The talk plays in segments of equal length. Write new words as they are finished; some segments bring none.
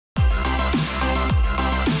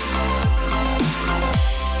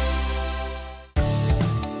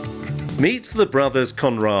Meet the brothers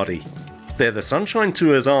Conradie. They're the Sunshine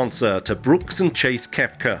Tour's answer to Brooks and Chase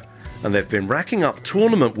Koepka, and they've been racking up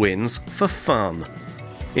tournament wins for fun.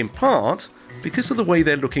 In part because of the way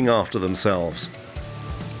they're looking after themselves.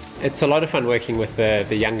 It's a lot of fun working with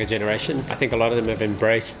the younger generation. I think a lot of them have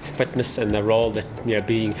embraced fitness and the role that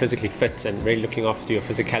being physically fit and really looking after your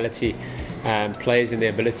physicality plays in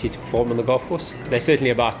their ability to perform on the golf course. They're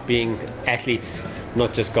certainly about being athletes,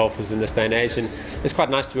 not just golfers in this day and age. And it's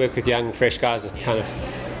quite nice to work with young, fresh guys. It kind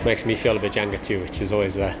of makes me feel a bit younger too, which is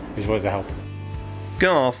always a help.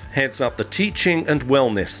 Garth heads up the teaching and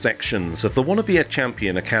wellness sections of the Wanna Be a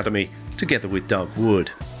Champion Academy together with Doug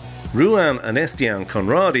Wood. Ruan and Estiaan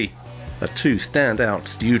Conradie are two standout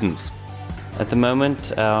students. At the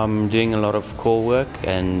moment, I'm doing a lot of core work,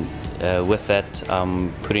 and with that,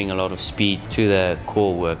 I'm putting a lot of speed to the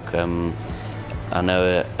core work. I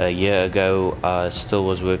know a year ago I still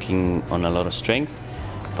was working on a lot of strength,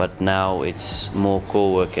 but now it's more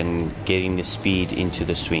core work and getting the speed into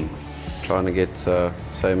the swing. Trying to get,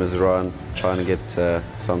 same as Ruan, trying to get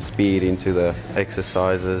some speed into the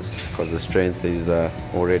exercises because the strength is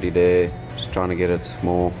already there. Just trying to get it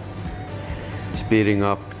more speeding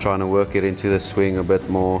up, trying to work it into the swing a bit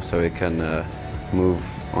more so we can move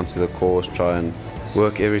onto the course, try and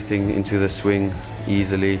work everything into the swing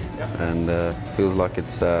easily, and feels like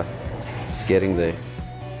it's getting there.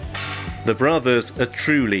 The brothers are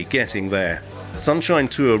truly getting there. Sunshine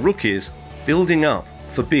Tour rookies building up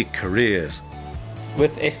for big careers.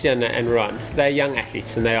 With Estiaan and Ruan, they're young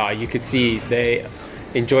athletes, and you could see they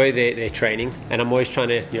enjoy their training, and I'm always trying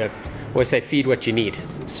to always say feed what you need.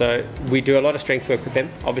 So we do a lot of strength work with them,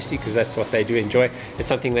 obviously, because that's what they do enjoy. It's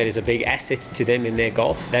something that is a big asset to them in their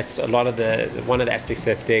golf. That's a lot of one of the aspects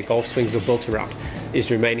that their golf swings are built around,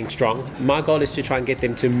 is remaining strong. My goal is to try and get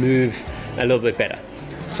them to move a little bit better.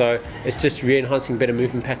 So it's just re-enhancing better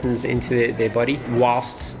movement patterns into their body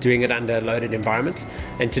whilst doing it under a loaded environment.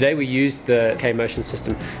 And today we used the K-Motion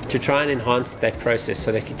system to try and enhance that process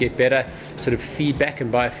so they could get better sort of feedback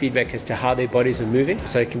and biofeedback as to how their bodies are moving,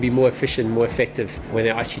 so it can be more efficient, more effective when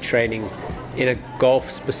they're actually training in a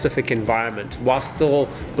golf-specific environment while still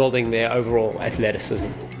building their overall athleticism.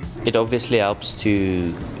 It obviously helps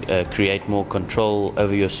to create more control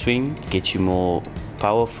over your swing, get you more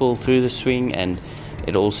powerful through the swing, and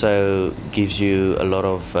it also gives you a lot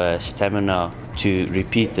of stamina to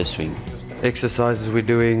repeat the swing. Exercises we're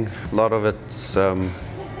doing, a lot of it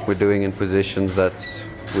we're doing in positions that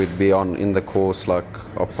we'd be on in the course, like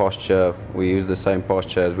our posture. We use the same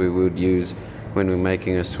posture as we would use when we're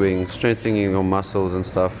making a swing. Strengthening your muscles and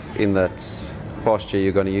stuff in that posture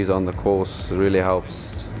you're going to use on the course really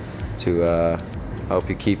helps to help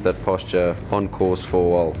you keep that posture on course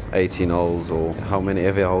for 18 holes or how many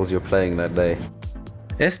ever holes you're playing that day.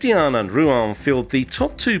 Estiaan and Ruan filled the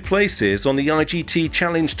top 2 places on the IGT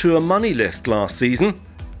Challenge Tour money list last season.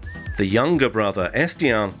 The younger brother,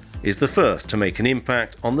 Estiaan, is the first to make an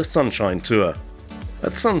impact on the Sunshine Tour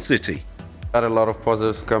at Sun City. I had a lot of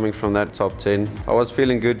positives coming from that top 10. I was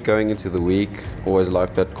feeling good going into the week, always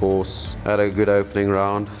liked that course. Had a good opening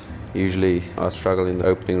round. Usually I struggle in the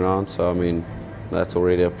opening round, so I mean, that's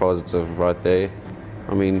already a positive right there.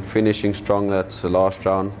 I mean, finishing strong that last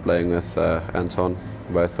round, playing with Anton.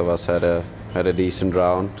 Both of us had a decent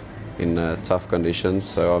round in tough conditions,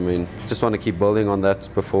 so I mean, just want to keep building on that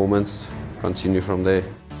performance, continue from there.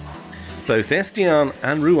 Both Estiaan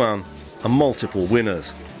and Ruan are multiple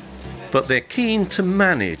winners, but they're keen to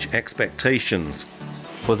manage expectations.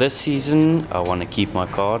 For this season, I want to keep my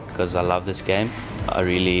card because I love this game. I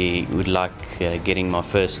really would like getting my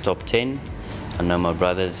first top 10. I know my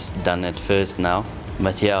brother's done it first now.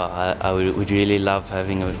 But yeah, I would really love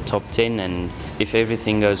having a top 10, and if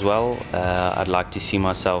everything goes well, I'd like to see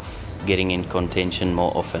myself getting in contention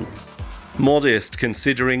more often. Modest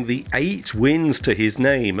considering the 8 wins to his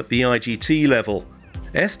name at the IGT level,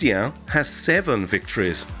 Estiaan has 7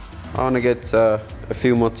 victories. I want to get a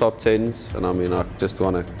few more top 10s, and I mean, I just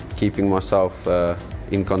want to keeping myself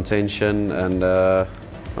in contention, and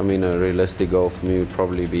I mean, a realistic goal for me would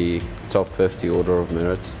probably be top 50 order of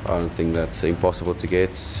merit. I don't think that's impossible to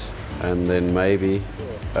get, and then maybe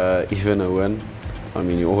even a win. I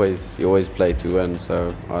mean, you always play to win,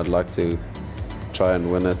 so I'd like to try and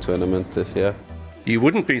win a tournament this year. You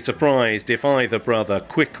wouldn't be surprised if either brother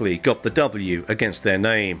quickly got the W against their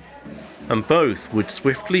name, and both would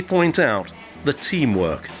swiftly point out the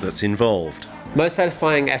teamwork that's involved. Most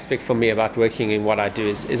satisfying aspect for me about working in what I do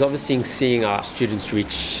is obviously seeing our students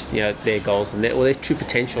reach their goals and their true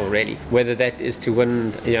potential, really. Whether that is to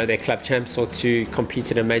win their club champs or to compete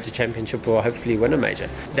in a major championship or hopefully win a major.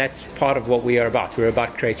 That's part of what we are about. We're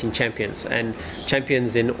about creating champions, and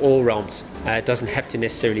champions in all realms. It doesn't have to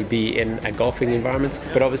necessarily be in a golfing environment,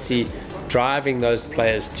 but obviously driving those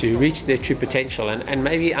players to reach their true potential and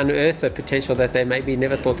maybe unearth a potential that they maybe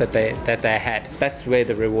never thought that they had. That's where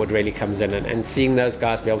the reward really comes in, and seeing those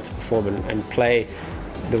guys be able to perform and play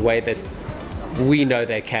the way that we know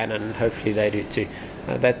they can, and hopefully they do too.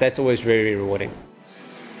 That's always very rewarding.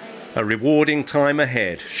 A rewarding time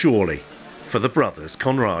ahead, surely, for the brothers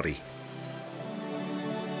Conradie.